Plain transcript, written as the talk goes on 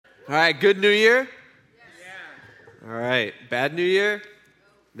All right, good New Year? Yeah. All right, bad New Year?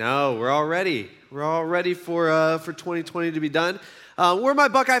 No, we're all ready. We're all ready for 2020 to be done. Where are my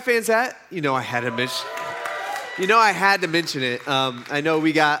Buckeye fans at? I had to mention. I had to mention it. I know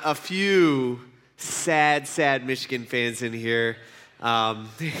we got a few sad Michigan fans in here,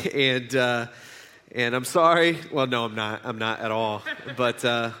 and I'm sorry. Well, no, I'm not. I'm not at all. But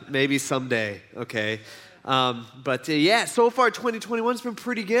maybe someday. Okay. But so far 2021's been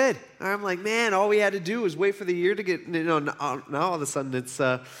pretty good. I'm like, man, all we had to do was wait for the year to get. Now all of a sudden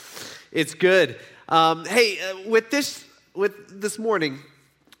it's good. With this morning,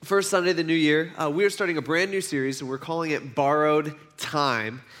 first Sunday of the new year, we are starting a brand new series, and we're calling it Borrowed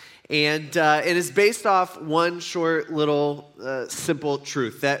Time. And it is based off one short little simple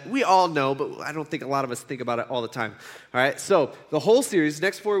truth that we all know, but I don't think a lot of us think about it all the time. All right, so the whole series,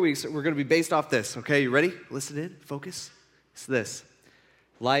 next 4 weeks, we're going to be based off this. Okay, you ready? Listen in, focus. It's this.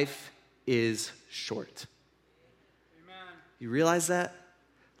 Life is short. Amen. You realize that?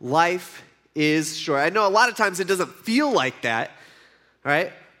 Life is short. I know a lot of times it doesn't feel like that, all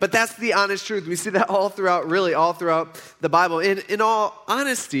right? But that's the honest truth. We see that all throughout the Bible. In all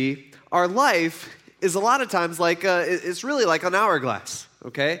honesty, our life is a lot of times like, it's really like an hourglass,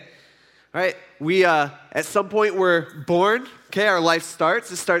 okay? All right, we, at some point we're born, okay? Our life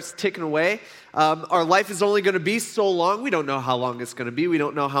starts. It starts ticking away. Our life is only going to be so long. We don't know how long it's going to be. We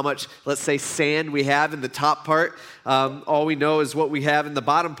don't know how much, let's say, sand we have in the top part. All we know is what we have in the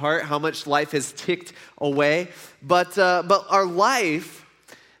bottom part, how much life has ticked away. But our life,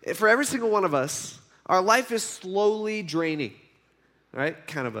 for every single one of us, our life is slowly draining, right?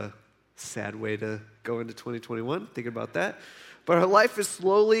 Kind of a sad way to go into 2021, thinking about that. But our life is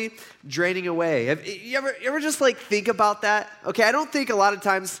slowly draining away. You ever just think about that? Okay, I don't think a lot of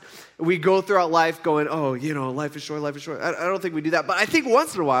times we go throughout life going, life is short, life is short. I don't think we do that. But I think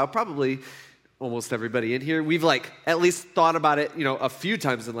once in a while, probably almost everybody in here, we've at least thought about it, a few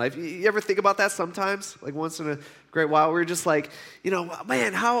times in life. You ever think about that sometimes? Once in a great while, we're just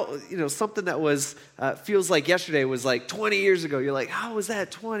man, how, something that was, feels like yesterday was 20 years ago. You're like, how was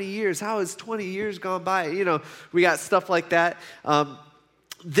that 20 years? How has 20 years gone by? We got stuff like that.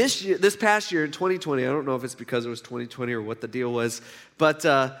 This past year in 2020, I don't know if it's because it was 2020 or what the deal was, but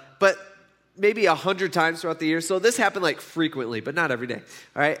maybe 100 times throughout the year. So this happened frequently, but not every day.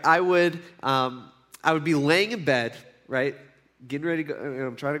 All right, I would be laying in bed, right, getting ready to go.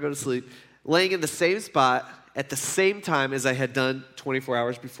 I'm trying to go to sleep, laying in the same spot at the same time as I had done 24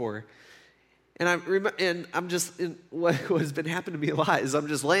 hours before. And I'm just what has been happening to me a lot is I'm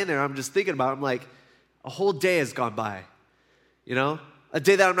just laying there. I'm just thinking about it. I'm like, a whole day has gone by, a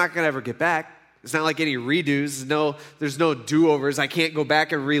day that I'm not going to ever get back. It's not like any redos. There's no do-overs. I can't go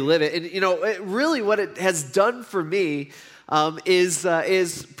back and relive it. And, really what it has done for me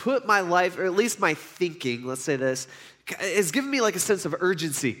is put my life, or at least my thinking, let's say this, has given me a sense of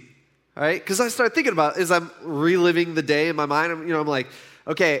urgency, all right? Because I start thinking about, as I'm reliving the day in my mind, I'm like,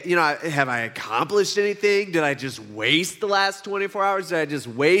 okay, have I accomplished anything? Did I just waste the last 24 hours? Did I just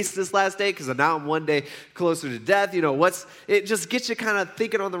waste this last day? Because now I'm one day closer to death. It just gets you kind of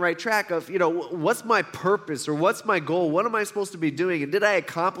thinking on the right track of, what's my purpose or what's my goal? What am I supposed to be doing? And did I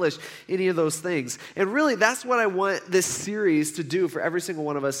accomplish any of those things? And really, that's what I want this series to do for every single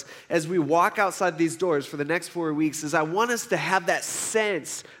one of us as we walk outside these doors for the next 4 weeks, is I want us to have that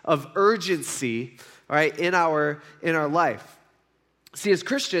sense of urgency, all right, in our life. See, as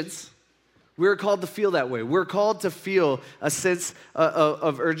Christians, we're called to feel that way. We're called to feel a sense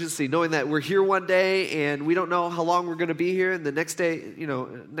of urgency, knowing that we're here one day and we don't know how long we're going to be here, and the next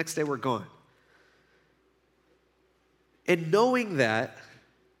day we're gone. And knowing that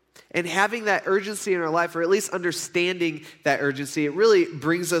and having that urgency in our life, or at least understanding that urgency, it really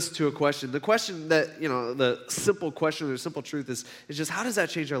brings us to a question. The question that, the simple question or the simple truth is just, how does that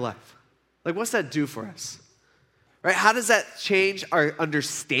change our life? What's that do for us? Right? How does that change our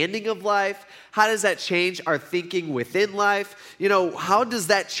understanding of life? How does that change our thinking within life? How does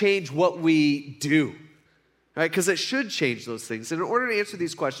that change what we do? Right? Because it should change those things. And in order to answer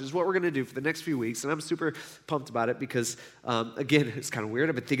these questions, what we're going to do for the next few weeks, and I'm super pumped about it because, again, it's kind of weird.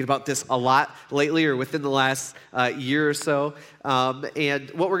 I've been thinking about this a lot lately or within the last year or so. And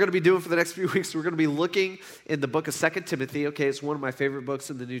what we're going to be doing for the next few weeks, we're going to be looking in the book of 2 Timothy. Okay, it's one of my favorite books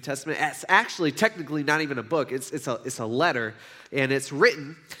in the New Testament. It's actually technically not even a book. It's a letter. And it's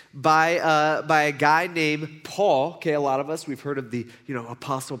written by a guy named Paul. Okay, a lot of us, we've heard of the,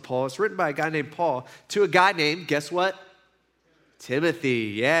 Apostle Paul. It's written by a guy named Paul to a guy named, guess what?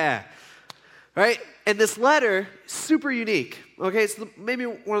 Timothy, yeah. Right? And this letter, super unique. Okay, it's maybe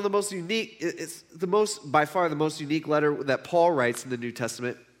one of the most unique, it's by far the most unique letter that Paul writes in the New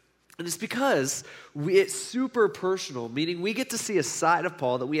Testament. And it's because it's super personal, meaning we get to see a side of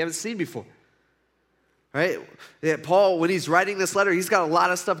Paul that we haven't seen before. Right? Paul, when he's writing this letter, he's got a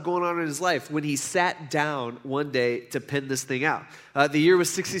lot of stuff going on in his life. When he sat down one day to pen this thing out. The year was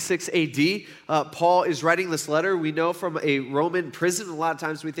 66 AD. Paul is writing this letter. We know from a Roman prison. A lot of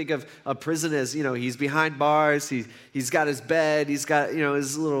times we think of a prison as, he's behind bars. He's got his bed. He's got,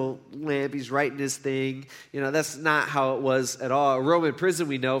 his little lamp. He's writing his thing. That's not how it was at all. A Roman prison,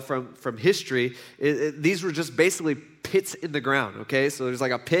 we know from history, these were just basically pits in the ground, okay? So there's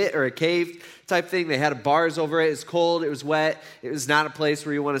like a pit or a cave type thing. They had bars over it. It's cold. It was wet. It was not a place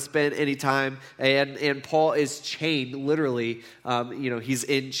where you want to spend any time. And Paul is chained, literally. He's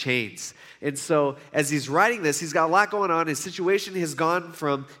in chains. And so as he's writing this, he's got a lot going on. His situation has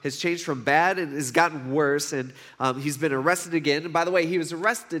changed from bad and has gotten worse. And he's been arrested again. And by the way, he was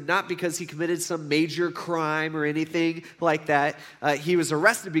arrested not because he committed some major crime or anything like that. He was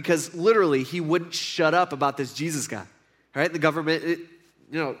arrested because literally he wouldn't shut up about this Jesus guy. All right, the government,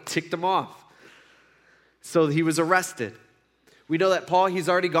 ticked him off. So he was arrested. We know that Paul, he's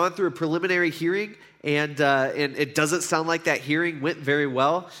already gone through a preliminary hearing, and it doesn't sound like that hearing went very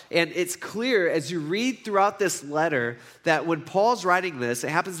well. And it's clear as you read throughout this letter that when Paul's writing this, it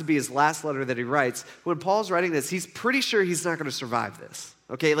happens to be his last letter that he writes. When Paul's writing this, he's pretty sure he's not going to survive this.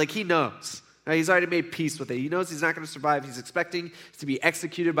 Okay, like he knows. Right? He's already made peace with it. He knows he's not going to survive. He's expecting to be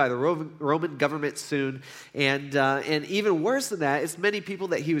executed by the Roman government soon. And even worse than that, it's many people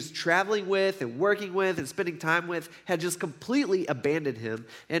that he was traveling with and working with and spending time with had just completely abandoned him.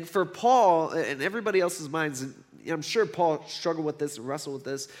 And for Paul and everybody else's minds, and I'm sure Paul struggled with this and wrestled with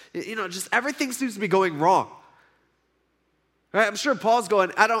this, just everything seems to be going wrong. Right? I'm sure Paul's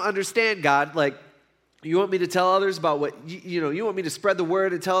going, I don't understand, God. Like, you want me to tell others about what, you want me to spread the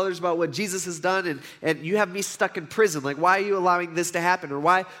word and tell others about what Jesus has done, and you have me stuck in prison. Like, why are you allowing this to happen? Or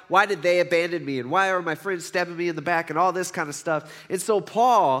why did they abandon me? And why are my friends stabbing me in the back and all this kind of stuff? And so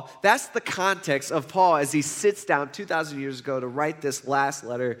Paul, that's the context of Paul as he sits down 2,000 years ago to write this last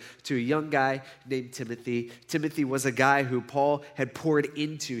letter to a young guy named Timothy. Timothy was a guy who Paul had poured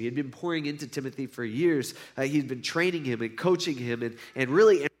into. He had been pouring into Timothy for years. He'd been training him and coaching him and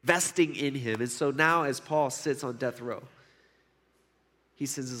really investing in him. And so now as Paul sits on death row, he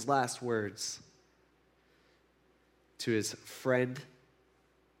says his last words to his friend,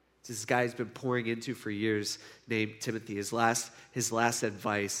 to this guy he's been pouring into for years named Timothy, his last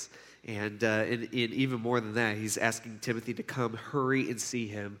advice. And even more than that, he's asking Timothy to come hurry and see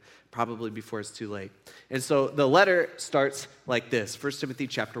him, probably before it's too late. And so the letter starts like this. 1 Timothy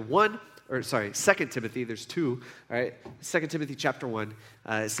chapter 1. 2 Timothy, there's two, all right? 2 Timothy chapter 1,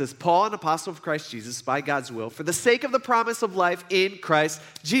 it says, Paul, an apostle of Christ Jesus, by God's will, for the sake of the promise of life in Christ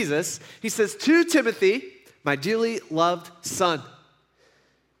Jesus, he says, to Timothy, my dearly loved son,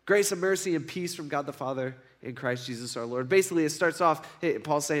 grace and mercy and peace from God the Father in Christ Jesus our Lord. Basically, it starts off,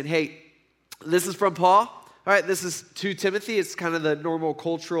 Paul's saying, hey, this is from Paul. All right, this is to Timothy. It's kind of the normal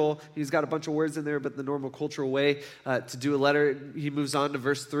cultural, he's got a bunch of words in there, but the normal cultural way to do a letter. He moves on to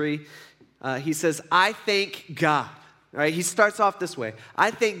verse 3. He says, I thank God. All right, he starts off this way.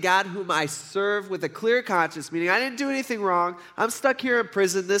 I thank God whom I serve with a clear conscience, meaning I didn't do anything wrong. I'm stuck here in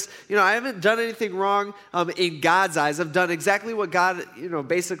prison. I haven't done anything wrong in God's eyes. I've done exactly what God,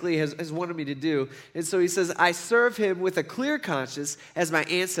 basically has wanted me to do. And so he says, I serve him with a clear conscience as my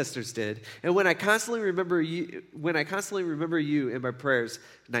ancestors did. And when I constantly remember you in my prayers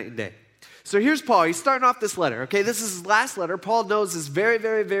night and day. So here's Paul. He's starting off this letter, okay? This is his last letter. Paul knows it's very,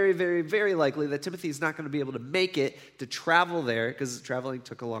 very, very, very, very likely that Timothy is not going to be able to make it to travel there because traveling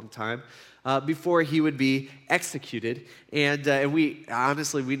took a long time before he would be executed. And we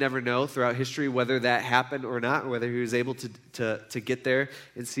never know throughout history whether that happened or not, or whether he was able to get there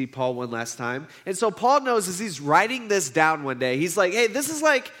and see Paul one last time. And so Paul knows as he's writing this down one day, he's like, hey, this is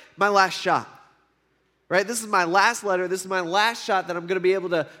like my last shot. Right? This is my last letter. This is my last shot that I'm going to be able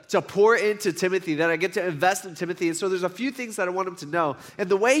to pour into Timothy, that I get to invest in Timothy. And so there's a few things that I want him to know. And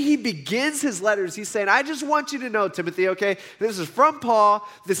the way he begins his letters, he's saying, I just want you to know, Timothy, okay? This is from Paul.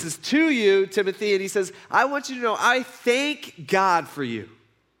 This is to you, Timothy. And he says, I want you to know, I thank God for you.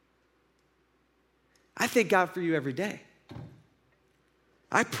 I thank God for you every day.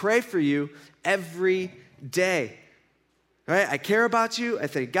 I pray for you every day. Right? I care about you. I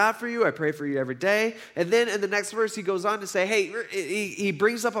thank God for you. I pray for you every day. And then in the next verse, he goes on to say, hey, he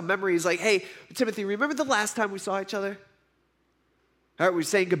brings up a memory. He's like, hey, Timothy, remember the last time we saw each other? All right, we were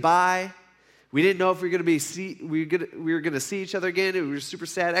saying goodbye. We didn't know if we were going to see each other again. We were super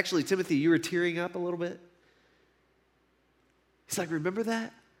sad. Actually, Timothy, you were tearing up a little bit. He's like, remember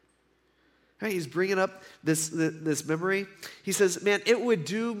that? Right? He's bringing up this memory. He says, man, it would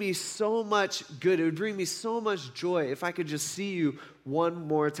do me so much good. It would bring me so much joy if I could just see you one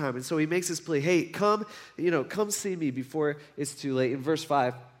more time. And so he makes this plea, hey, come see me before it's too late. In verse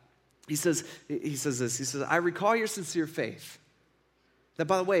 5, he says this, I recall your sincere faith. That,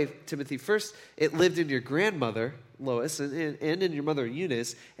 by the way, Timothy, first it lived in your grandmother, Lois, and in your mother,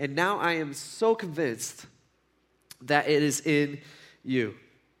 Eunice, and now I am so convinced that it is in you.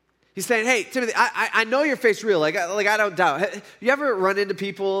 He's saying, hey, Timothy, I know your faith's real. Like I don't doubt. You ever run into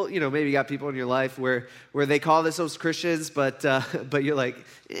people, maybe you got people in your life where they call themselves Christians, but you're like,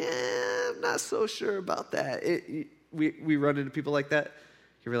 I'm not so sure about that. We run into people like that.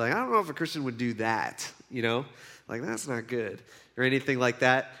 You're like, I don't know if a Christian would do that, Like, that's not good. Or anything like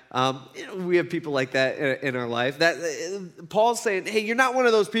that. We have people like that in our life. Paul's saying, hey, you're not one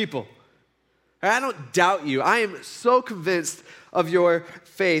of those people. I don't doubt you. I am so convinced of your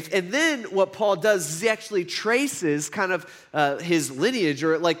faith. And then what Paul does is he actually traces kind of his lineage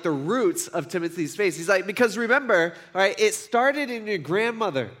or like the roots of Timothy's faith. He's like, because remember, all right, it started in your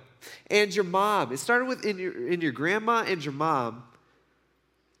grandmother and your mom. It started with in your grandma and your mom,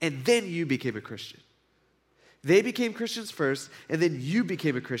 and then you became a Christian. They became Christians first, and then you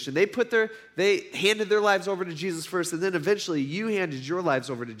became a Christian. They handed their lives over to Jesus first, and then eventually you handed your lives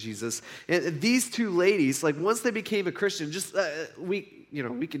over to Jesus. And these two ladies, like once they became a Christian, we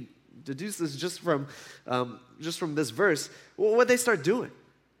can deduce this just from this verse. Well, what they start doing,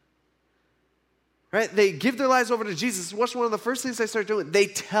 right? They give their lives over to Jesus. What's one of the first things they start doing? They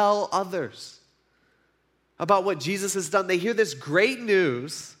tell others about what Jesus has done. They hear this great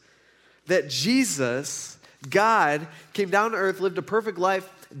news that Jesus, God, came down to earth, lived a perfect life,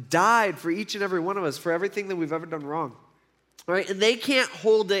 died for each and every one of us, for everything that we've ever done wrong. All right? And they can't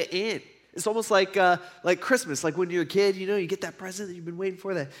hold it in. It's almost like Christmas, like when you're a kid, you get that present that you've been waiting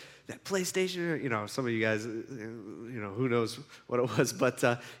for, that PlayStation, or, some of you guys, who knows what it was, but,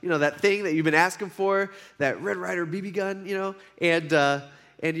 that thing that you've been asking for, that Red Ryder BB gun,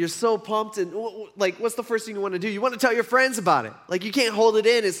 and you're so pumped, and like, what's the first thing you want to do? You want to tell your friends about it. Like, you can't hold it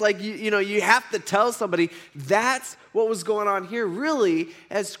in. It's like, you have to tell somebody. That's what was going on here. Really,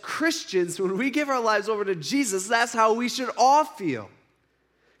 as Christians, when we give our lives over to Jesus, that's how we should all feel.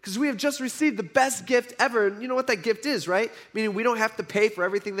 Because we have just received the best gift ever. And you know what that gift is, right? Meaning we don't have to pay for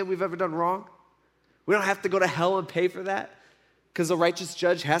everything that we've ever done wrong. We don't have to go to hell and pay for that. Because a righteous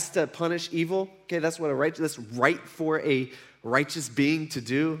judge has to punish evil. Okay, that's that's right for a righteous being to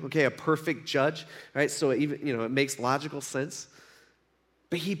do. Okay, a perfect judge, right? So even, it makes logical sense.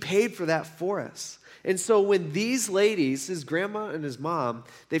 But he paid for that for us. And so when these ladies, his grandma and his mom,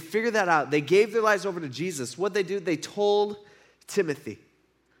 they figured that out, they gave their lives over to Jesus. What they do, they told Timothy.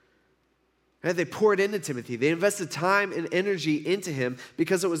 Right? They poured into Timothy. They invested time and energy into him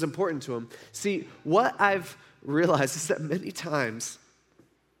because it was important to him. See, what I've realized is that many times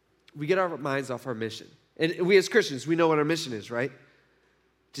we get our minds off our mission. And we as Christians, we know what our mission is, right?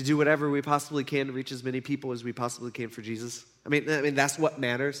 To do whatever we possibly can to reach as many people as we possibly can for Jesus. I mean, that's what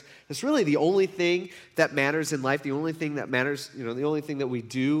matters. It's really the only thing that matters in life, the only thing that matters, the only thing that we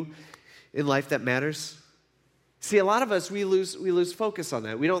do in life that matters. See, a lot of us, we lose focus on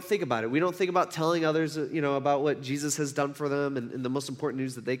that. We don't think about it. We don't think about telling others, about what Jesus has done for them and the most important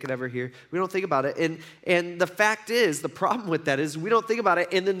news that they could ever hear. We don't think about it. And the fact is, the problem with that is we don't think about it.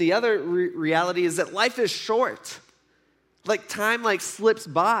 And then the other reality is that life is short. Like time slips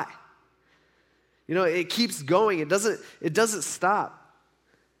by. It keeps going. It doesn't stop.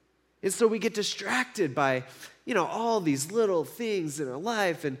 And so we get distracted by all these little things in our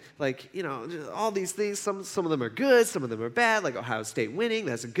life and all these things. Some of them are good, some of them are bad, like Ohio State winning,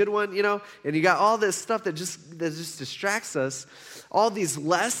 that's a good one, and you got all this stuff that just distracts us, all these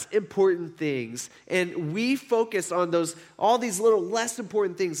less important things, and we focus on all these little less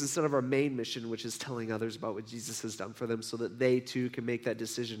important things instead of our main mission, which is telling others about what Jesus has done for them so that they too can make that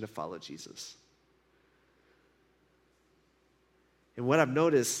decision to follow Jesus. And what I've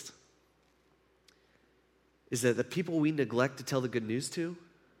noticed is that the people we neglect to tell the good news to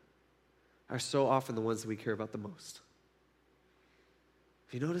are so often the ones that we care about the most.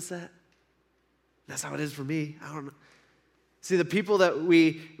 Have you noticed that? That's how it is for me. I don't know. See, the people that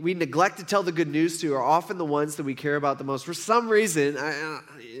we neglect to tell the good news to are often the ones that we care about the most. For some reason,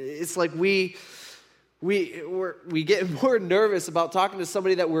 it's like we get more nervous about talking to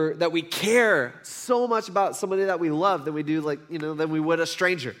somebody that we care so much about, somebody that we love, than we do than we would a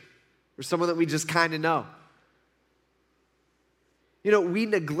stranger or someone that we just kind of know. We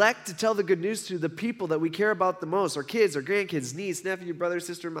neglect to tell the good news to the people that we care about the most, our kids, our grandkids, niece, nephew, brother,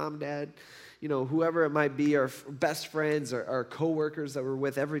 sister, mom, dad, whoever it might be, our best friends, our coworkers that we're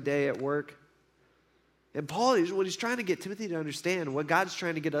with every day at work. And Paul, what he's trying to get Timothy to understand, what God's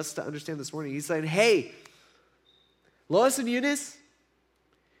trying to get us to understand this morning, he's saying, hey, Lois and Eunice,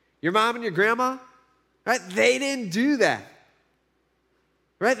 your mom and your grandma, right? They didn't do that,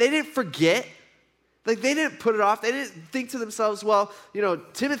 right? They didn't forget. Like, they didn't put it off. They didn't think to themselves, well,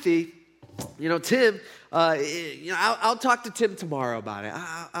 Timothy, Tim, I'll talk to Tim tomorrow about it.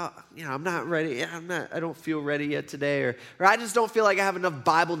 I'm not ready. I don't feel ready yet today, or I just don't feel like I have enough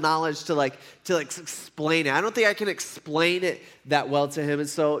Bible knowledge to explain it. I don't think I can explain it that well to him. And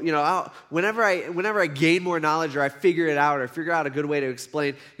so, whenever I gain more knowledge, or I figure it out, or figure out a good way to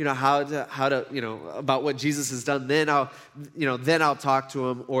explain, how to about what Jesus has done, then I'll talk to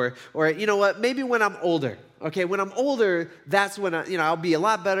him. Or what? Maybe when I'm older. Okay, when I'm older, that's when I'll be a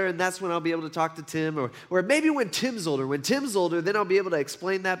lot better, and that's when I'll be able to talk to Tim. Or maybe when Tim's older. When Tim's older, then I'll be able to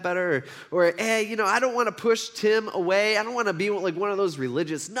explain that better. Or hey, I don't want to push Tim away. I don't want to be like one of those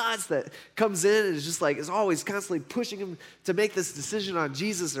religious nuts that comes in and is just like, is always constantly pushing him to make this decision on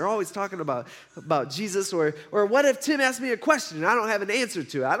Jesus. They're always talking about Jesus. Or what if Tim asks me a question and I don't have an answer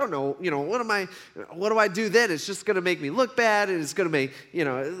to it? I don't know. What do I do then? It's just going to make me look bad, and it's going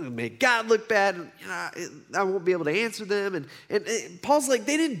to make God look bad. And, I won't be able to answer them. And Paul's like,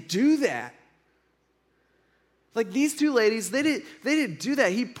 they didn't do that. Like, these two ladies, they didn't do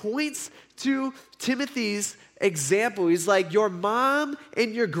that. He points to Timothy's example. He's like, your mom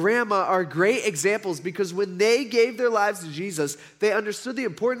and your grandma are great examples, because when they gave their lives to Jesus, they understood the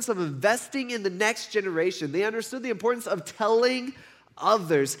importance of investing in the next generation. They understood the importance of telling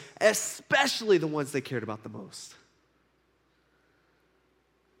others, especially the ones they cared about the most.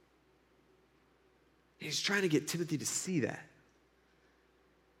 He's trying to get Timothy to see that.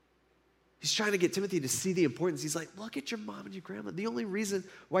 He's trying to get Timothy to see the importance. He's like, look at your mom and your grandma. The only reason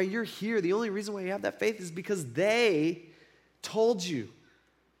why you're here, the only reason why you have that faith is because they told you.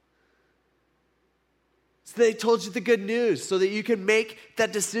 So they told you the good news so that you can make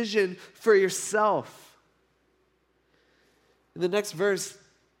that decision for yourself. In the next verse,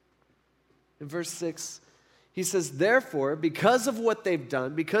 in verse 6, he says, therefore, because of what they've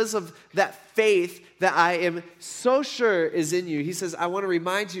done, because of that faith that I am so sure is in you, he says, I want to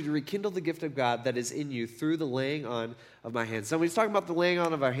remind you to rekindle the gift of God that is in you through the laying on of my hands. So when he's talking about the laying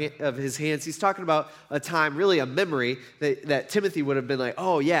on of his hands, he's talking about a time, really a memory that Timothy would have been like,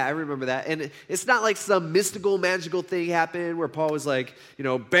 oh yeah, I remember that. And it's not like some mystical, magical thing happened where Paul was like,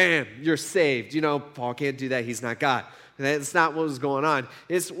 bam, you're saved. Paul can't do that. He's not God. That's not what was going on.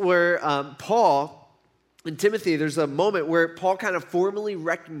 It's where Paul and Timothy, there's a moment where Paul kind of formally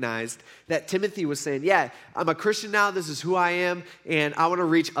recognized that Timothy was saying, yeah, I'm a Christian now, this is who I am, and I want to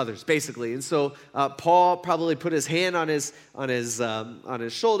reach others, basically. And so Paul probably put his hand on his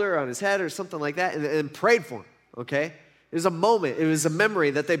shoulder, on his head, or something like that, and prayed for him, okay? It was a moment, it was a memory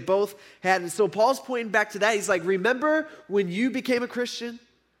that they both had. And so Paul's pointing back to that. He's like, remember when you became a Christian?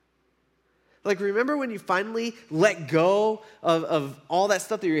 Like, remember when you finally let go of all that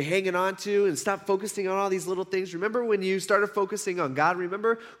stuff that you're hanging on to and stopped focusing on all these little things? Remember when you started focusing on God?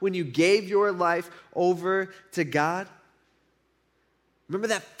 Remember when you gave your life over to God? Remember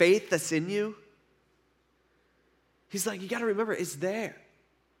that faith that's in you? He's like, you got to remember, it's there.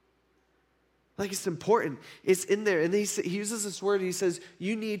 Like, it's important. It's in there. And he uses this word, he says,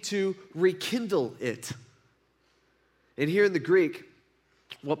 you need to rekindle it. And here in the Greek,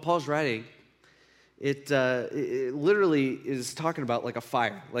 what Paul's writing, it literally is talking about like a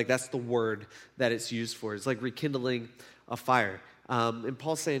fire. Like, that's the word that it's used for. It's like rekindling a fire. And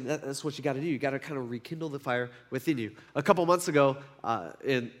Paul's saying that's what you got to do. You got to kind of rekindle the fire within you. A couple months ago,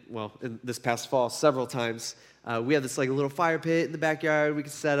 in this past fall, several times, we had this like a little fire pit in the backyard we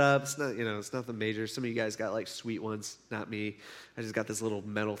could set up. It's not, it's nothing major. Some of you guys got like sweet ones, not me. I just got this little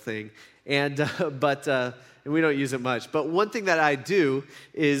metal thing. And we don't use it much. But one thing that I do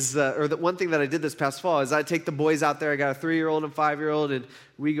is, one thing that I did this past fall is I take the boys out there. I got a 3-year-old and 5-year-old, and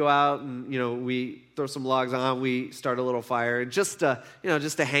we go out and, we throw some logs on. We start a little fire, and just to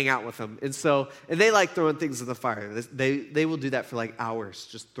hang out with them. And they like throwing things in the fire. They will do that for like hours.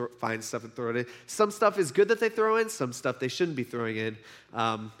 Just find stuff and throw it in. Some stuff is good that they throw in. Some stuff they shouldn't be throwing in.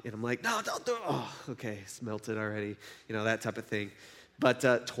 And I'm like, no, don't throw it. Oh, okay, it's melted already. That type of thing.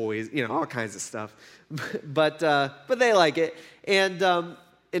 But toys, all kinds of stuff. But they like it. And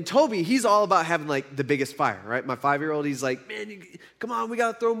Toby, he's all about having like the biggest fire, right? My 5-year-old, he's like, man, come on, we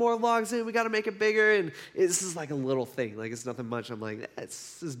got to throw more logs in. We got to make it bigger. And this is like a little thing. Like, it's nothing much. I'm like,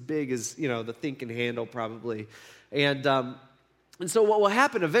 it's as big as, the thing can handle probably. And so what will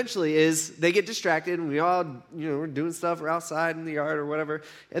happen eventually is they get distracted, and we all, we're doing stuff, we're outside in the yard or whatever.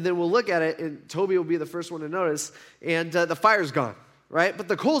 And then we'll look at it, and Toby will be the first one to notice. And the fire's gone. Right? But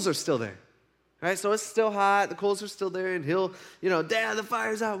the coals are still there. Right, so it's still hot, the coals are still there, and he'll, Dad, the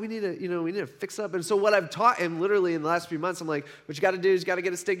fire's out, we need to fix up. And so what I've taught him literally in the last few months, I'm like, what you got to do is you got to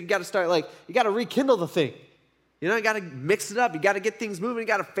get a stick, you got to start, you got to rekindle the thing. You got to mix it up, you got to get things moving, you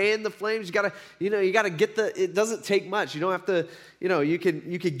got to fan the flames, you got to, you got to get it doesn't take much. You don't have to, you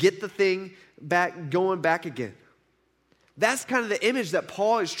can get the thing going back again. That's kind of the image that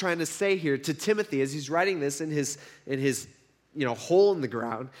Paul is trying to say here to Timothy as he's writing this in his hole in the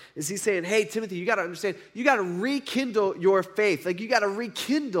ground, is he's saying, hey, Timothy, you got to understand, you got to rekindle your faith. You got to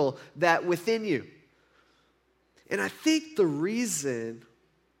rekindle that within you. And I think the reason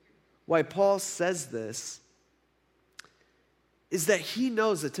why Paul says this is that he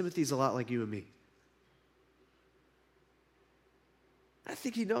knows that Timothy's a lot like you and me. I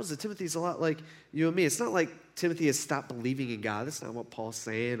think he knows that Timothy's a lot like you and me. It's not like Timothy has stopped believing in God. That's not what Paul's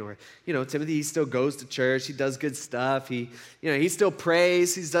saying. Or, Timothy, he still goes to church. He does good stuff. He still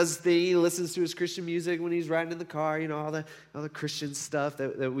prays. He does his thing. He listens to his Christian music when he's riding in the car. All the Christian stuff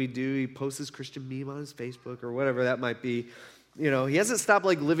that we do. He posts his Christian meme on his Facebook or whatever that might be. He hasn't stopped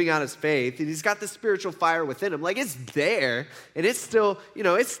living out his faith, and he's got this spiritual fire within him. It's there, and it's still,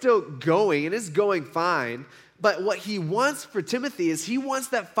 it's still going, and it's going fine. But what he wants for Timothy is he wants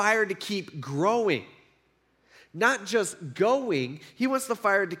that fire to keep growing. Not just going, he wants the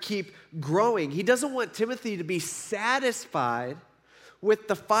fire to keep growing. He doesn't want Timothy to be satisfied with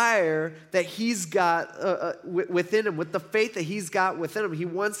the fire that he's got within him, with the faith that he's got within him. He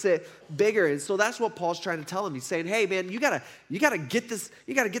wants it bigger. And so that's what Paul's trying to tell him. He's saying, hey, man, you gotta get this,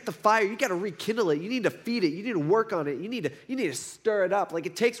 you gotta get the fire, you gotta rekindle it, you need to feed it, you need to work on it, you need to stir it up.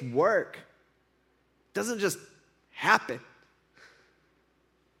 It takes work. It doesn't just happen.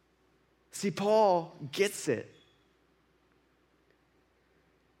 See, Paul gets it.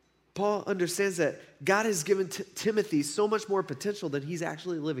 Paul understands that God has given Timothy so much more potential than he's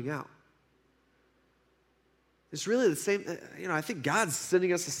actually living out. It's really the same, I think God's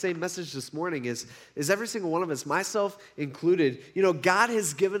sending us the same message this morning is every single one of us, myself included, God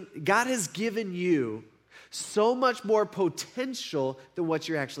has given you so much more potential than what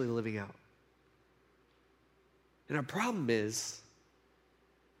you're actually living out. And our problem is,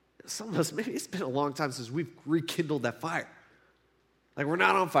 some of us, maybe it's been a long time since we've rekindled that fire. We're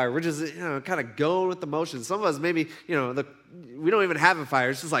not on fire. We're just, kind of going with the motions. Some of us maybe, we don't even have a fire.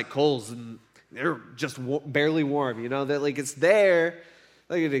 It's just like coals, and they're just barely warm, that it's there,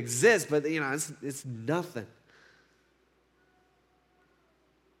 it exists, but, it's nothing.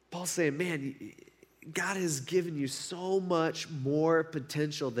 Paul's saying, man, God has given you so much more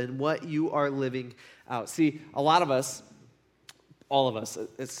potential than what you are living out. See, a lot of us, all of us,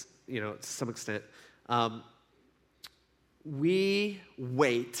 it's, to some extent, we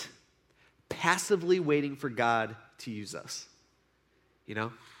wait, passively waiting for God to use us.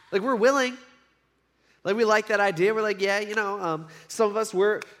 We're willing. We like that idea. We're some of us,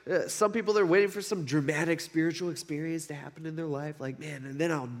 some people are waiting for some dramatic spiritual experience to happen in their life. Man, and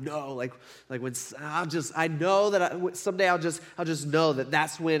then I'll know, when I know that someday I'll just know that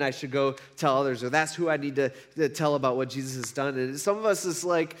that's when I should go tell others, or that's who I need to tell about what Jesus has done. And some of us, it's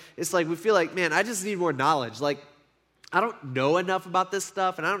like we feel like, man, I just need more knowledge. I don't know enough about this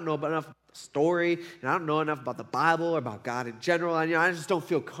stuff, and I don't know enough about the story, and I don't know enough about the Bible or about God in general. And, I just don't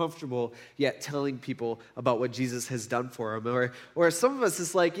feel comfortable yet telling people about what Jesus has done for them. Or some of us,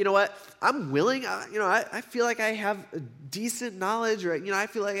 it's what? I'm willing. I feel like I have a decent knowledge, or, I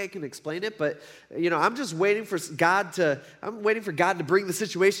feel like I can explain it, but, I'm just waiting for God to bring the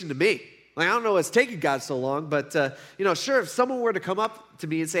situation to me. I don't know what's taking God so long, but, sure, if someone were to come up to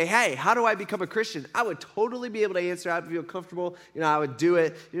me and say, hey, how do I become a Christian? I would totally be able to answer. I would feel comfortable. I would do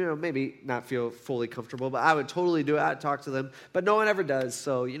it. Maybe not feel fully comfortable, but I would totally do it. I'd talk to them. But no one ever does,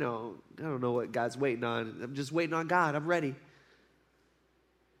 so, I don't know what God's waiting on. I'm just waiting on God. I'm ready.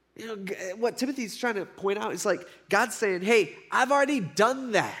 What Timothy's trying to point out is God's saying, hey, I've already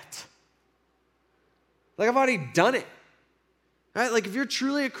done that. I've already done it. Right? If you're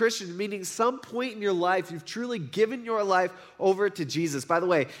truly a Christian, meaning some point in your life, you've truly given your life over to Jesus. By the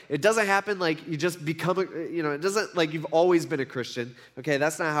way, it doesn't happen you just become it doesn't you've always been a Christian. Okay,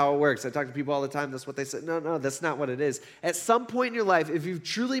 that's not how it works. I talk to people all the time. That's what they say. No, that's not what it is. At some point in your life, if you've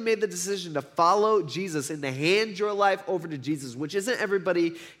truly made the decision to follow Jesus and to hand your life over to Jesus, which isn't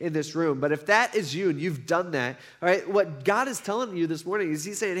everybody in this room, but if that is you and you've done that, all right, what God is telling you this morning is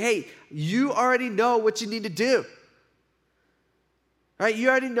he's saying, hey, you already know what you need to do. Right? You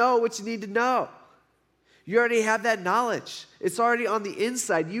already know what you need to know. You already have that knowledge. It's already on the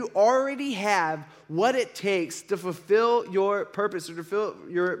inside. You already have what it takes to fulfill your purpose or to fulfill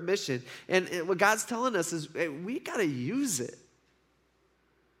your mission. And what God's telling us is we got to use it.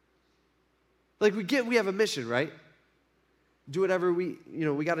 Like we have a mission, right? Do whatever we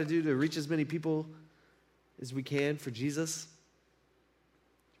got to do to reach as many people as we can for Jesus.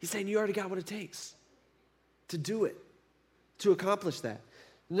 He's saying you already got what it takes to do it, to accomplish that.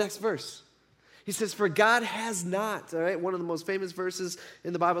 The next verse. He says, for God has not, all right, one of the most famous verses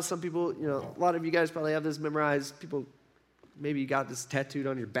in the Bible. Some people, a lot of you guys probably have this memorized. People, maybe you got this tattooed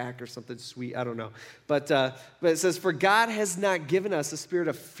on your back or something sweet, I don't know. But it says, for God has not given us a spirit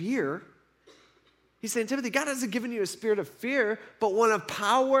of fear. He's saying, Timothy, God hasn't given you a spirit of fear, but one of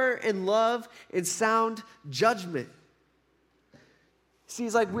power and love and sound judgment. See,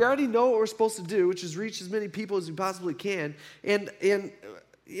 he's like, we already know what we're supposed to do, which is reach as many people as we possibly can. And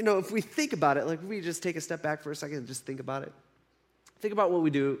if we think about it, like if we just take a step back for a second and just think about it. Think about what we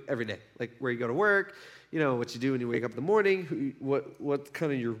do every day, like where you go to work, what you do when you wake up in the morning, what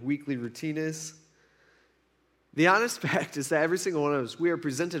kind of your weekly routine is. The honest fact is that every single one of us, we are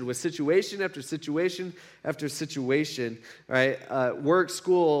presented with situation after situation after situation, right? Work,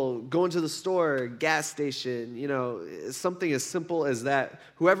 school, going to the store, gas station, something as simple as that.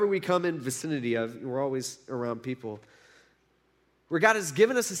 Whoever we come in vicinity of, we're always around people. Where God has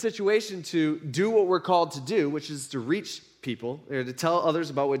given us a situation to do what we're called to do, which is to reach people, or to tell others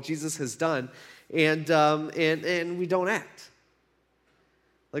about what Jesus has done, and we don't act.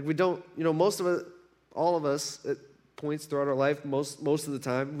 Like we don't, most of us, all of us at points throughout our life, most of the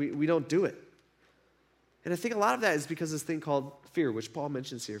time, we don't do it. And I think a lot of that is because of this thing called fear, which Paul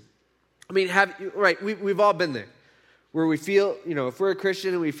mentions here. I mean, we've all been there, where we feel, if we're a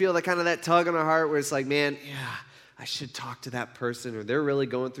Christian and we feel that tug on our heart where it's like, man, yeah, I should talk to that person, or they're really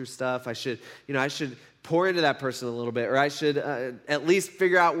going through stuff. I should pour into that person a little bit, or I should at least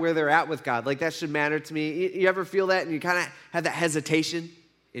figure out where they're at with God. Like that should matter to me. You ever feel that and you kind of have that hesitation?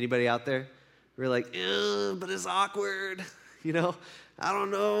 Anybody out there? We're like, but it's awkward, I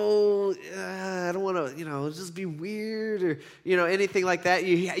don't know, I don't want to, just be weird or, anything like that.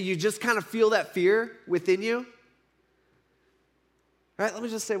 You just kind of feel that fear within you. All right, let me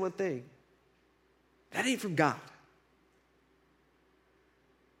just say one thing. That ain't from God.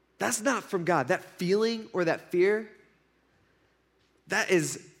 That's not from God. That feeling or that fear, that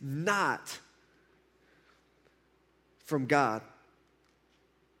is not from God.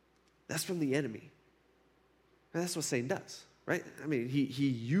 That's from the enemy. And that's what Satan does, right? I mean, he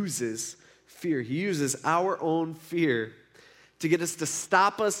uses fear. He uses our own fear to get us to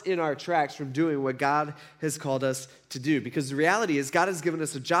stop us in our tracks from doing what God has called us to do. Because the reality is God has given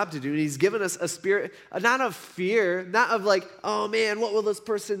us a job to do, and he's given us a spirit, not of fear, not of like, oh man, what will this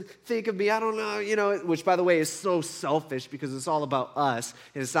person think of me? I don't know, which by the way is so selfish because it's all about us,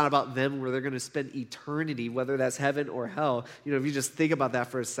 and it's not about them where they're going to spend eternity, whether that's heaven or hell. If you just think about that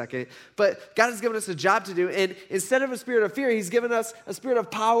for a second. But God has given us a job to do, and instead of a spirit of fear, he's given us a spirit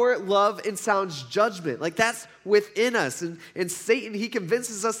of power, love, and sound judgment. Like that's within us. And Satan, he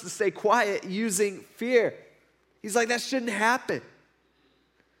convinces us to stay quiet using fear. He's like, that shouldn't happen.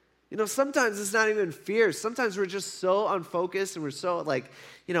 Sometimes it's not even fear. Sometimes we're just so unfocused and we're so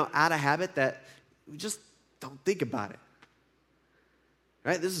out of habit that we just don't think about it.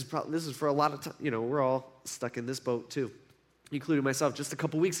 Right? This is for a lot of time. We're all stuck in this boat too, including myself. Just a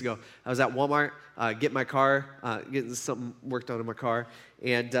couple weeks ago, I was at Walmart getting my car, getting something worked on in my car.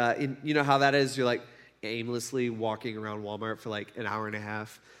 And you know how that is? You're like aimlessly walking around Walmart for like an hour and a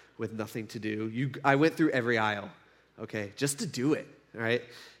half with nothing to do. I went through every aisle, okay, just to do it, all right?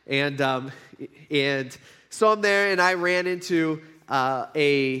 And so I'm there, and I ran into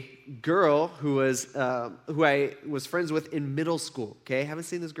a girl who I was friends with in middle school, okay? Haven't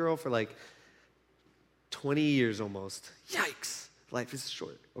seen this girl for like 20 years almost. Yikes. Life is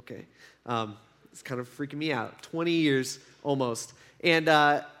short, okay? It's kind of freaking me out. 20 years almost.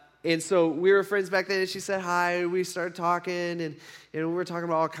 And so we were friends back then, and she said hi. We started talking, and we were talking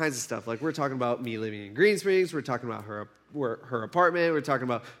about all kinds of stuff. Like, we're talking about me living in Green Springs. We're talking about her apartment. We're talking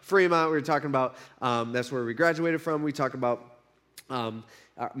about Fremont. We're talking about that's where we graduated from. We talked about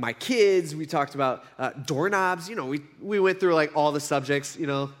my kids. We talked about doorknobs. We went through like all the subjects,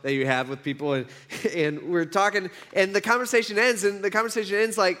 that you have with people, and we're talking, and the conversation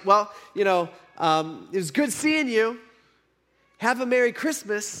ends, like, well, it was good seeing you. Have a Merry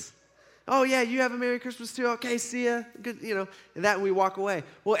Christmas. Oh, yeah, you have a Merry Christmas too. Okay, see ya. Good, and that, and we walk away.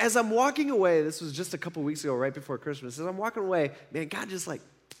 Well, as I'm walking away, this was just a couple weeks ago, right before Christmas. As I'm walking away, man, God just like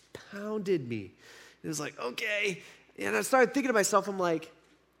pounded me. It was like, okay. And I started thinking to myself, I'm like,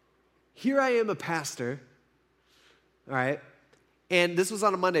 here I am, a pastor, all right? And this was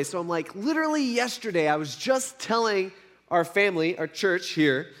on a Monday. So I'm like, literally yesterday, I was just telling our family, our church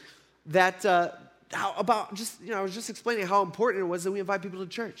here, that I was just explaining how important it was that we invite people to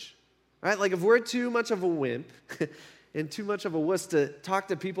church. right? Like if we're too much of a wimp and too much of a wuss to talk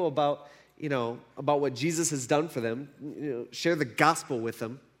to people about, about what Jesus has done for them, share the gospel with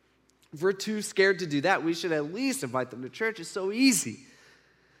them, if we're too scared to do that, we should at least invite them to church. It's so easy.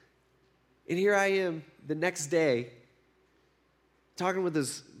 And here I am the next day talking with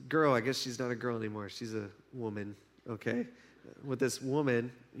this girl. I guess she's not a girl anymore. She's a woman, okay? With this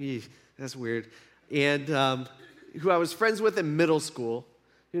woman. That's weird. And who I was friends with in middle school,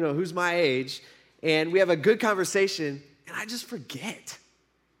 who's my age. And we have a good conversation, and I just forget.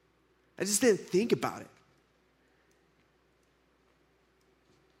 I just didn't think about it.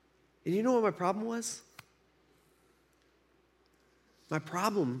 And you know what my problem was? My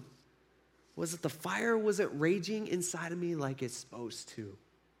problem was that the fire wasn't raging inside of me like it's supposed to.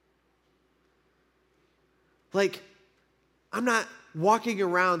 Like, I'm not walking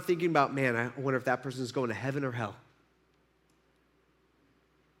around thinking about, man, I wonder if that person's going to heaven or hell.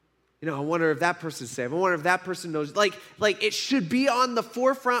 I wonder if that person's saved. I wonder if that person knows. Like it should be on the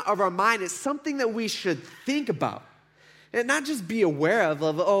forefront of our mind. It's something that we should think about. And not just be aware of,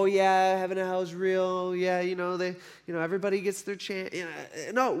 oh yeah, heaven and hell is real. Oh, yeah, everybody gets their chance.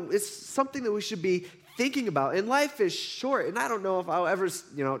 No, it's something that we should be thinking about. And life is short. And I don't know if I'll ever,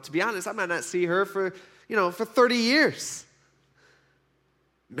 to be honest, I might not see her for 30 years.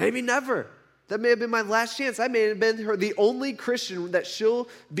 Maybe never. That may have been my last chance. I may have been the only Christian that she'll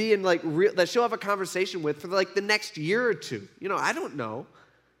be in that she'll have a conversation with for the next year or two. I don't know.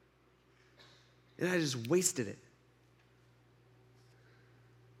 And I just wasted it.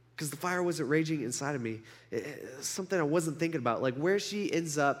 Because the fire wasn't raging inside of me. It's something I wasn't thinking about. Like where she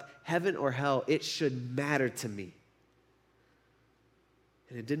ends up, heaven or hell, it should matter to me.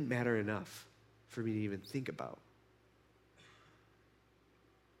 And it didn't matter enough for me to even think about.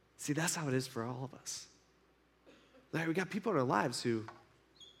 See, that's how it is for all of us. Like, we got people in our lives who,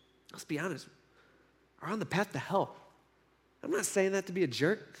 let's be honest, are on the path to hell. I'm not saying that to be a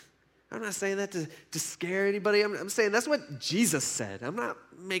jerk. I'm not saying that to scare anybody. I'm saying that's what Jesus said. I'm not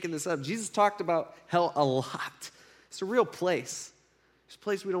making this up. Jesus talked about hell a lot. It's a real place. It's a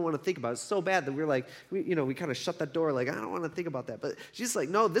place we don't want to think about. It's so bad that we're like, we kind of shut that door like, I don't want to think about that. But Jesus is like,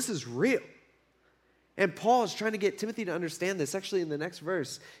 no, this is real. And Paul is trying to get Timothy to understand this. Actually, in the next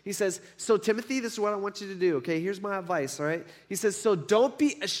verse, he says, so Timothy, this is what I want you to do. Okay, here's my advice, all right? He says, so don't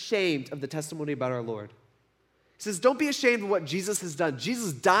be ashamed of the testimony about our Lord. He says, don't be ashamed of what Jesus has done.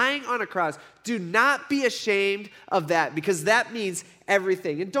 Jesus dying on a cross. Do not be ashamed of that because that means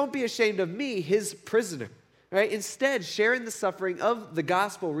everything. And don't be ashamed of me, his prisoner. Right? Instead, sharing the suffering of the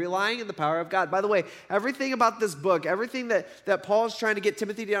gospel, relying in the power of God. By the way, everything about this book, everything that Paul is trying to get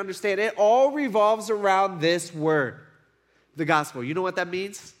Timothy to understand, it all revolves around this word, the gospel. You know what that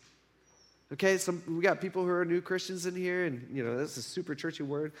means? Okay, we got people who are new Christians in here, and that's a super churchy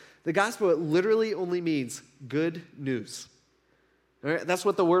word. The gospel, it literally only means good news. All right, that's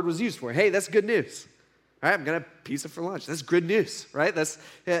what the word was used for. Hey, that's good news. All right, I'm going to pizza for lunch. That's good news, right?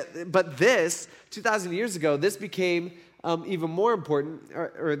 But this, 2,000 years ago, this became even more important,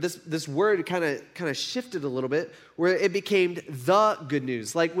 or this word kind of shifted a little bit, where it became the good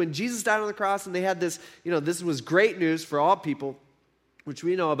news. Like when Jesus died on the cross, and they had this, this was great news for all people, which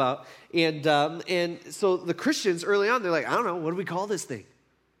we know about. And so the Christians early on, they're like, I don't know, what do we call this thing?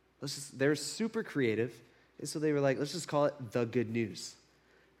 They're super creative. And so they were like, let's just call it the good news,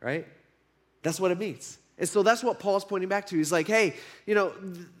 right? That's what it means. And so that's what Paul's pointing back to. He's like, hey,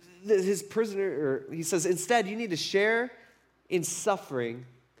 his prisoner, or he says, instead, you need to share in suffering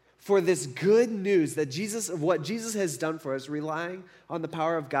for this good news of what Jesus has done for us, relying on the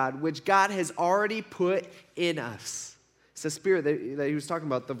power of God, which God has already put in us. It's the Spirit that he was talking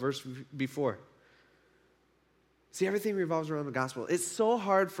about the verse before. See, everything revolves around the gospel. It's so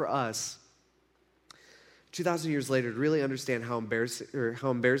hard for us 2,000 years later to really understand how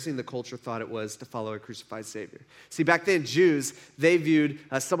embarrassing the culture thought it was to follow a crucified Savior. See, back then, Jews, they viewed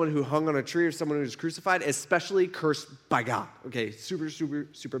someone who hung on a tree or someone who was crucified as especially cursed by God. Okay, super, super,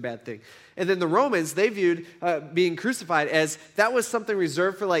 super bad thing. And then the Romans, they viewed being crucified as that was something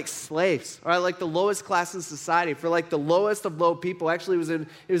reserved for slaves, or like the lowest class in society, for the lowest of low people. Actually, it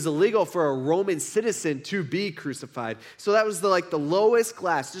was illegal for a Roman citizen to be crucified. So that was the lowest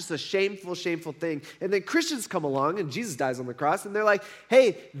class, just a shameful, shameful thing. And then Christians come along, and Jesus dies on the cross, and they're like,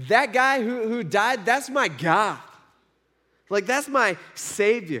 hey, that guy who died, that's my God. That's my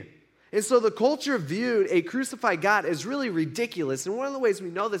Savior. And so the culture viewed a crucified God as really ridiculous. And one of the ways we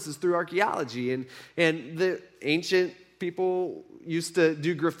know this is through archaeology. And the ancient people used to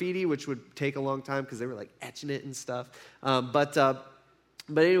do graffiti, which would take a long time because they were etching it and stuff. But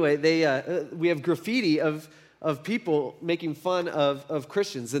anyway, we have graffiti of of people making fun of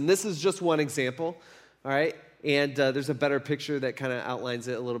Christians. And this is just one example, all right? And there's a better picture that kind of outlines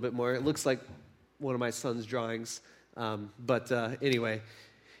it a little bit more. It looks like one of my son's drawings. But anyway,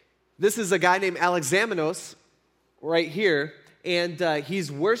 this is a guy named Alexamenos right here. And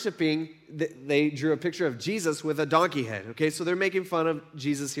he's worshiping, they drew a picture of Jesus with a donkey head, okay? So they're making fun of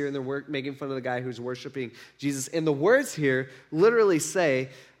Jesus here, and they're making fun of the guy who's worshiping Jesus. And the words here literally say,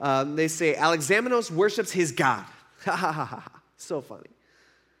 they say, Alexamenos worships his God. Ha, ha, ha, ha. So funny.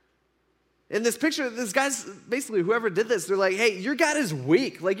 In this picture, this guy's, basically whoever did this, they're like, hey, your God is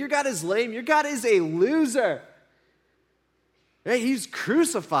weak. Like, your God is lame. Your God is a loser. Hey, he's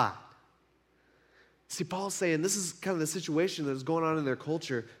crucified. See, Paul's saying this is kind of the situation that was going on in their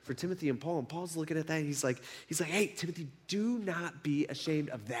culture for Timothy and Paul. And Paul's looking at that, and he's like, hey, Timothy, do not be ashamed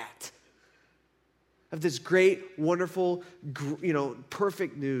of that. Of this great, wonderful,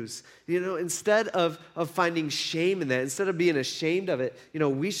 perfect news. Instead of finding shame in that, instead of being ashamed of it,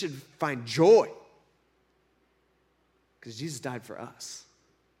 we should find joy. Because Jesus died for us.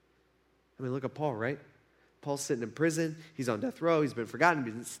 I mean, look at Paul, right? Paul's sitting in prison. He's on death row. He's been forgotten.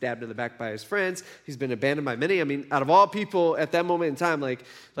 He's been stabbed in the back by his friends. He's been abandoned by many. I mean, out of all people at that moment in time,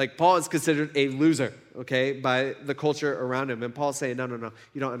 like Paul is considered a loser, okay, by the culture around him. And Paul's saying, no,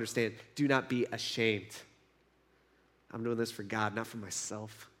 you don't understand. Do not be ashamed. I'm doing this for God, not for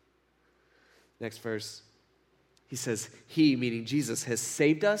myself. Next verse. He says, he, meaning Jesus, has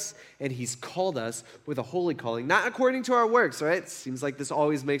saved us, and he's called us with a holy calling, not according to our works, all right? It seems like this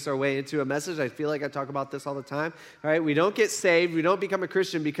always makes our way into a message. I feel like I talk about this all the time, all right? We don't get saved, we don't become a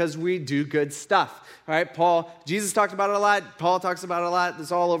Christian because we do good stuff, all right? Jesus talked about it a lot. Paul talks about it a lot.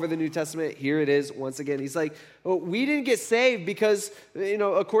 It's all over the New Testament. Here it is once again. He's like, we didn't get saved because,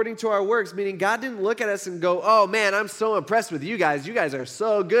 according to our works, meaning God didn't look at us and go, oh, man, I'm so impressed with you guys. You guys are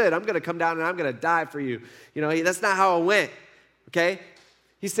so good. I'm going to come down and I'm going to die for you. That's not how it went, okay?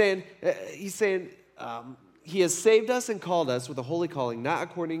 He's saying he has saved us and called us with a holy calling, not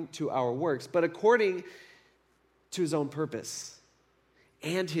according to our works, but according to his own purpose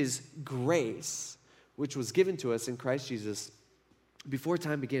and his grace, which was given to us in Christ Jesus before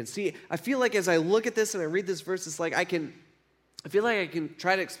time began. See, I feel like as I look at this and I read this verse, it's like I feel like I can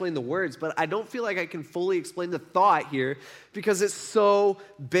try to explain the words, but I don't feel like I can fully explain the thought here because it's so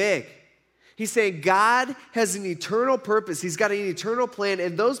big. He's saying God has an eternal purpose. He's got an eternal plan,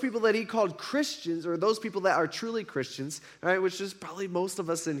 and those people that he called Christians, or those people that are truly Christians, all right, which is probably most of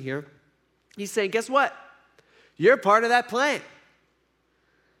us in here, he's saying, guess what? You're part of that plan.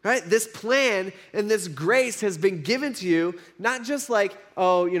 Right? This plan and this grace has been given to you, not just like,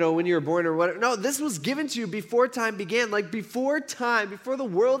 when you were born or whatever. No, this was given to you before time began. Like before the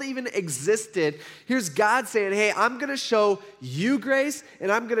world even existed, here's God saying, hey, I'm going to show you grace,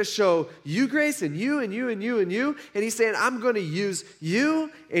 and I'm going to show you grace, and you, and you, and you, and you. And he's saying, I'm going to use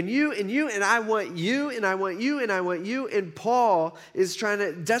you, and you, and you, and I want you, and I want you, and I want you. And Paul is trying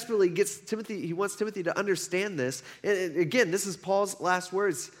to desperately he wants Timothy to understand this. And again, this is Paul's last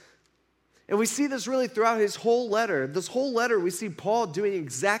words. And we see this really throughout his whole letter. This whole letter, we see Paul doing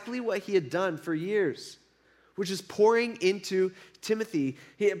exactly what he had done for years, which is pouring into Timothy.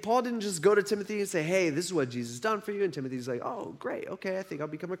 Paul didn't just go to Timothy and say, hey, this is what Jesus has done for you. And Timothy's like, oh, great. Okay, I think I'll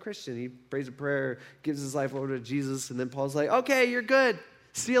become a Christian. He prays a prayer, gives his life over to Jesus. And then Paul's like, okay, you're good.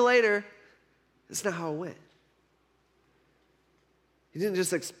 See you later. That's not how it went. He didn't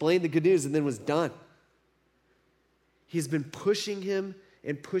just explain the good news and then was done. He's been pushing him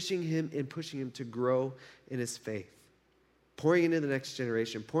and pushing him to grow in his faith. Pouring into the next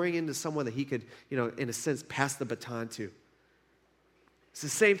generation, pouring into someone that he could, in a sense, pass the baton to. It's the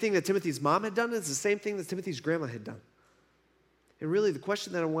same thing that Timothy's mom had done. It's the same thing that Timothy's grandma had done. And really, the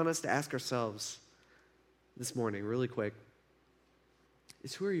question that I want us to ask ourselves this morning, really quick,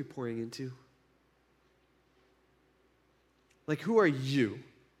 is who are you pouring into? Like, who are you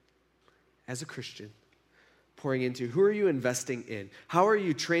as a Christian pouring into? Who are you investing in? How are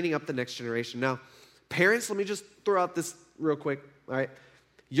you training up the next generation? Now, parents, let me just throw out this real quick, all right?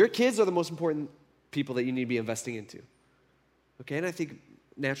 Your kids are the most important people that you need to be investing into, okay? And I think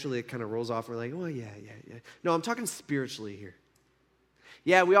naturally it kind of rolls off. We're like, oh, yeah. No, I'm talking spiritually here.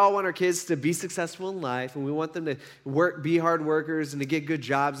 Yeah, we all want our kids to be successful in life, and we want them to be hard workers and to get good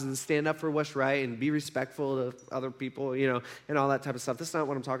jobs and stand up for what's right and be respectful to other people, and all that type of stuff. That's not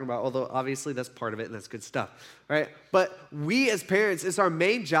what I'm talking about, although obviously that's part of it, and that's good stuff, right? But we as parents, it's our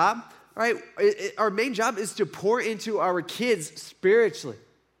main job, right? Our main job is to pour into our kids spiritually.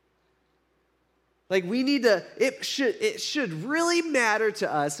 Like it should really matter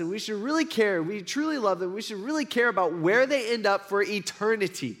to us, and we should really care. We truly love them. We should really care about where they end up for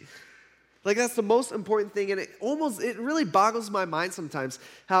eternity. Like, that's the most important thing, and it really boggles my mind sometimes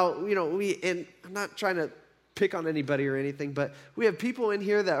how, and I'm not trying to pick on anybody or anything, but we have people in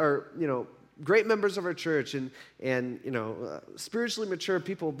here that are, great members of our church and spiritually mature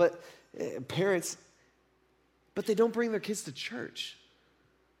people, but parents, but they don't bring their kids to church.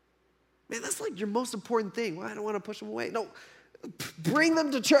 Man, that's like your most important thing. Well, I don't want to push them away. No, bring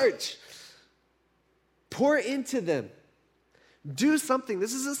them to church. Pour into them. Do something.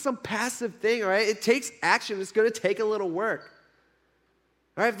 This isn't some passive thing, all right? It takes action. It's going to take a little work.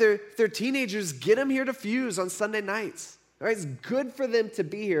 All right, if they're teenagers, get them here to Fuse on Sunday nights. All right, it's good for them to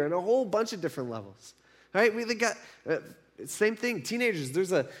be here on a whole bunch of different levels. All right, we got same thing. Teenagers,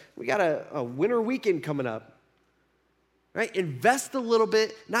 we got a winter weekend coming up. Right? Invest a little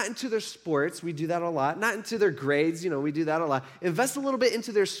bit, not into their sports. We do that a lot. Not into their grades. We do that a lot. Invest a little bit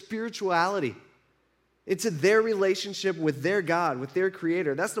into their spirituality, into their relationship with their God, with their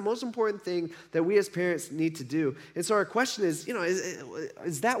Creator. That's the most important thing that we as parents need to do. And so our question is,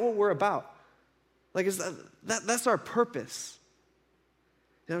 is that what we're about? Like, that's our purpose.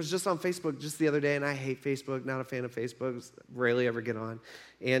 And I was just on Facebook just the other day, and I hate Facebook, not a fan of Facebook, rarely ever get on.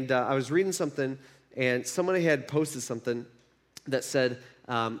 And I was reading something, and somebody had posted something that said,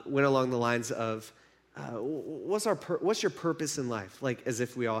 went along the lines of, what's your purpose in life? Like, as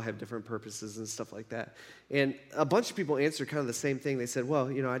if we all have different purposes and stuff like that. And a bunch of people answered kind of the same thing. They said, well,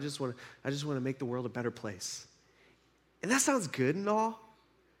 I just want to make the world a better place. And that sounds good and all,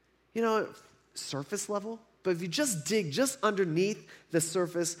 surface level. But if you just dig just underneath the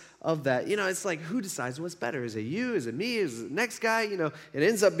surface of that, it's like, who decides what's better? Is it you? Is it me? Is it the next guy? It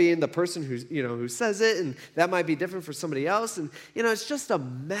ends up being the person who says it, and that might be different for somebody else. And, it's just a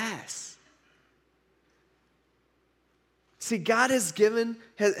mess. See, God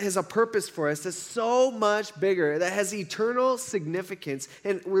has a purpose for us that's so much bigger, that has eternal significance.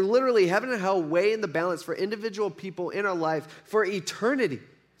 And we're literally, heaven and hell weigh in the balance for individual people in our life for eternity.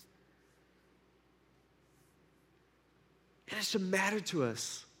 And it should matter to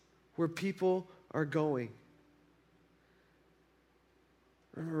us where people are going.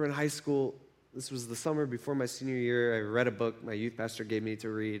 I remember in high school, this was the summer before my senior year, I read a book my youth pastor gave me to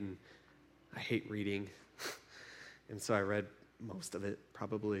read, and I hate reading. And so I read most of it,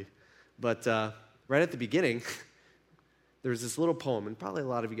 probably. But right at the beginning, there was this little poem, and probably a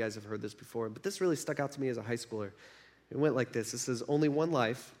lot of you guys have heard this before, but this really stuck out to me as a high schooler. It went like this. It says, only one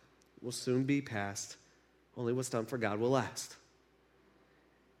life will soon be past. Only what's done for God will last.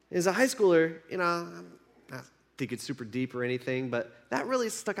 As a high schooler, I'm not thinking super deep or anything, but that really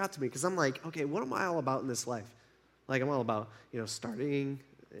stuck out to me because I'm like, okay, what am I all about in this life? Like, I'm all about, starting,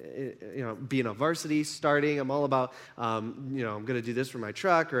 being a varsity, starting. I'm all about, I'm going to do this for my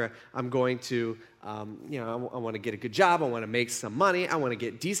truck, or I'm going to, I want to get a good job. I want to make some money. I want to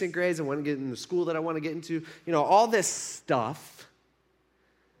get decent grades. I want to get in the school that I want to get into. All this stuff.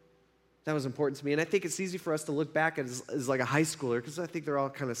 That was important to me, and I think it's easy for us to look back as like a high schooler, because I think they're all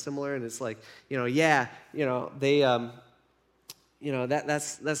kind of similar, and it's like, they,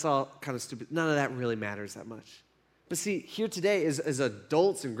 that's all kind of stupid. None of that really matters that much. But see, here today as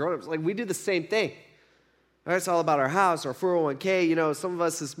adults and grown-ups, like, we do the same thing. All right, it's all about our house, our 401k. Some of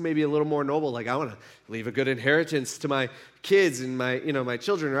us is maybe a little more noble, like, I want to leave a good inheritance to my kids and my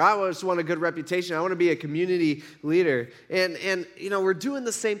children, or I just want a good reputation. I want to be a community leader. And we're doing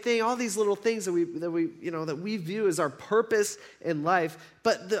the same thing, all these little things that we view as our purpose in life.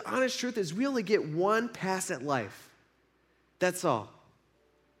 But the honest truth is we only get one pass at life. That's all.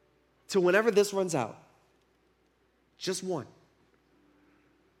 So whenever this runs out, just one.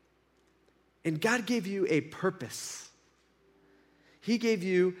 And God gave you a purpose. He gave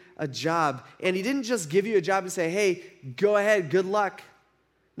you a job. And He didn't just give you a job and say, hey, go ahead, good luck.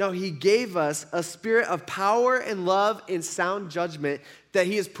 No, He gave us a spirit of power and love and sound judgment that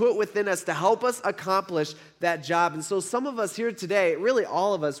He has put within us to help us accomplish that job. And so some of us here today, really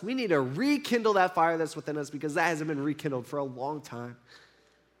all of us, we need to rekindle that fire that's within us, because that hasn't been rekindled for a long time.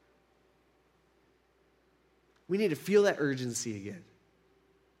 We need to feel that urgency again.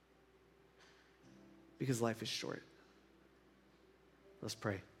 Because life is short. Let's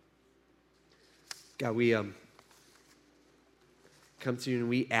pray. God, we come to you and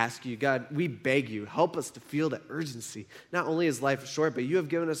we ask you, God, we beg you, help us to feel the urgency. Not only is life short, but you have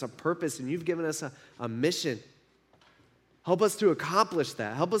given us a purpose and you've given us a mission. Help us to accomplish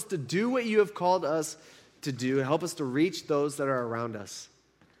that. Help us to do what you have called us to do. Help us to reach those that are around us.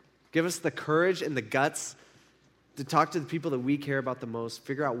 Give us the courage and the guts to talk to the people that we care about the most,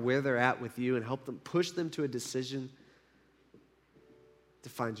 figure out where they're at with you, and help them, push them to a decision to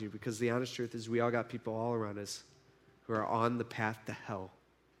find you. Because the honest truth is we all got people all around us who are on the path to hell.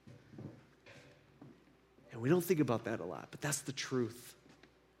 And we don't think about that a lot, but that's the truth.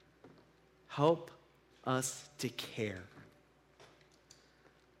 Help us to care.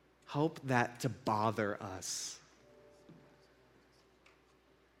 Help that to bother us.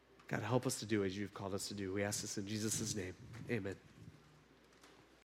 God, help us to do as you've called us to do. We ask this in Jesus' name. Amen.